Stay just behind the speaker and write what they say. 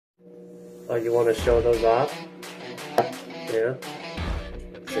Oh, you want to show those off? Yeah.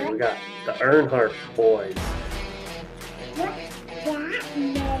 So we got the Earnhardt boys. What's that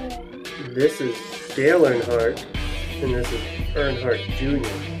name? This is Dale Earnhardt, and this is Earnhardt Jr.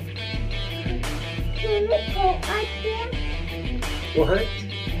 Can we go again? What?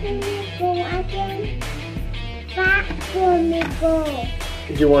 Can we go again? Back when we go.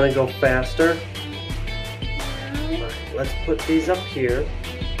 You want to go faster? Now. Alright, let's put these up here.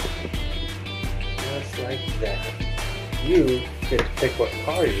 Just like that. You get to pick what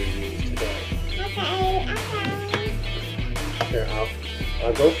car you use today. Okay. Here,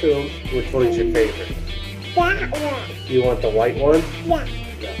 I'll go through them. Which one's your favorite? That one. You want the white one? Yeah.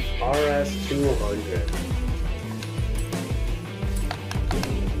 The RS200.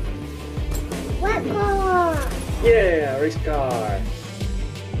 What car? Yeah, race car.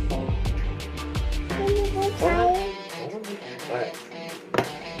 Can we go try it? Alright.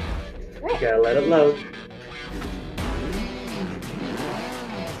 You gotta let it load.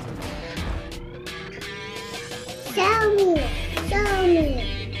 Show me. Show me.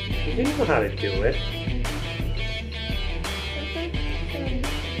 You know how to do it.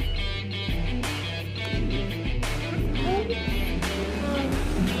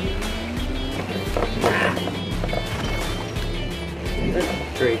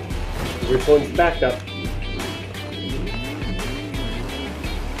 Great. Which one's back up?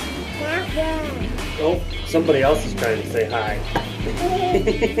 That one. Oh, somebody else is trying to say hi.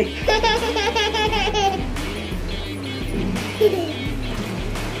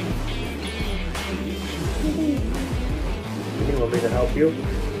 You want me to help you?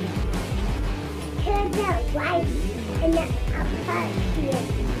 Turn that right and then up here.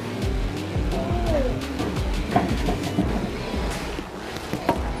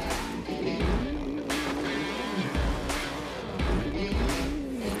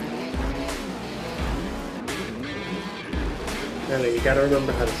 Ellie, you gotta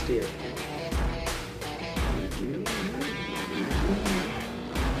remember how to steer.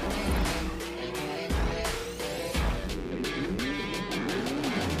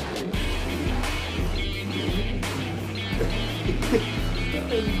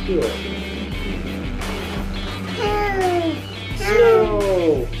 Good.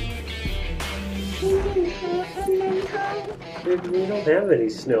 Snow! We don't have any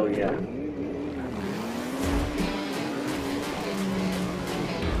snow yet.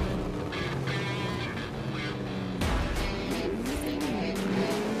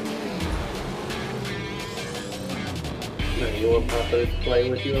 Now, you want Papa to play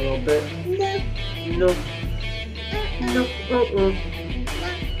with you a little bit? No. No. No.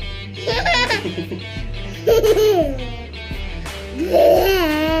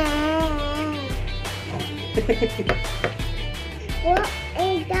 What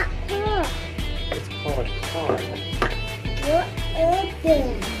is that for? It's called a car. What is it?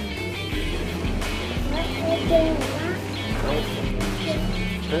 What is it?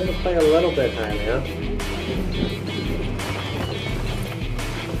 Trying to play a little bit, honey, huh?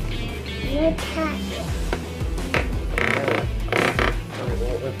 Look at it. Alright,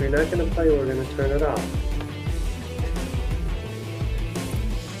 well, if you're not going to play, we're going to turn it off.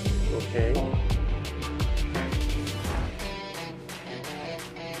 Okay?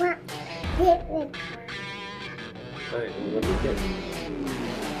 What is it? Alright, well, let me get...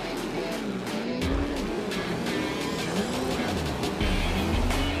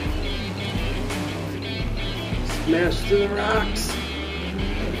 Smash through the rocks!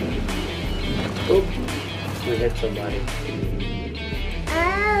 Oop! We hit somebody.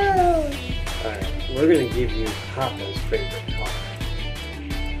 Oh. Alright, we're going to give you Papa's favorite car.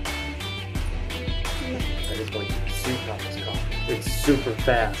 I just want you to see Papa's car. It's super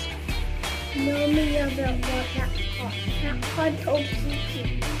fast. No, me doesn't want that car. That car's so creepy.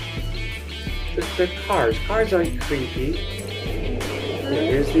 They're cars. Cars aren't creepy. Yeah,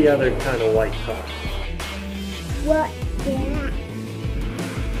 here's the other kind of white car. What's that?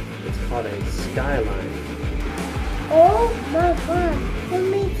 It's called a Skyline. Oh my god. Let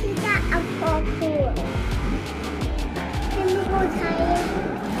me see that up cool. Can we go try it?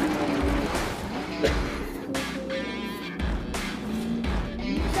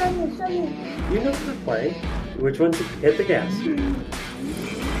 Show me. You know how to play. Which one's it? Hit the gas.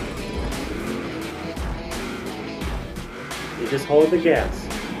 You just hold the gas.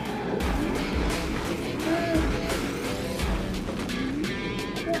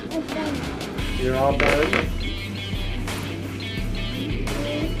 You're all done?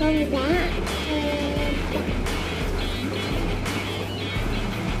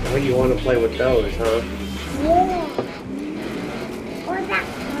 Oh, you want to play with those, huh? Yeah. Or that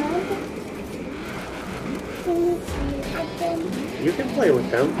card. Can you play at them? You can play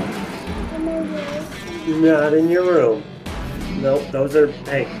with them. In my room? Not in your room. Nope, those are,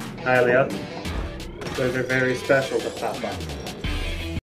 hey, Hylia, those are very special to Papa.